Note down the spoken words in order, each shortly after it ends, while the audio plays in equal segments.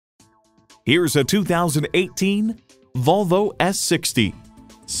Here's a 2018 Volvo S60.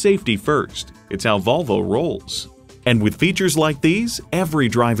 Safety first. It's how Volvo rolls. And with features like these, every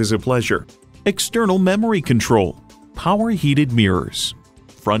drive is a pleasure. External memory control, power heated mirrors,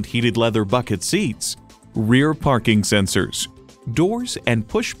 front heated leather bucket seats, rear parking sensors, doors and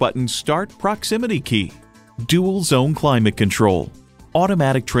push-button start proximity key, dual zone climate control,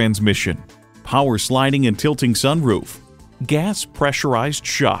 automatic transmission, power sliding and tilting sunroof, gas pressurized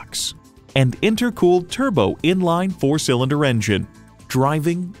shocks, and intercooled turbo inline 4-cylinder engine.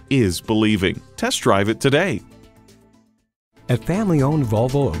 Driving is believing. Test drive it today. At family-owned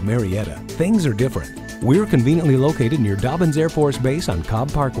Volvo of Marietta, things are different. We're conveniently located near Dobbins Air Force Base on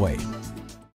Cobb Parkway.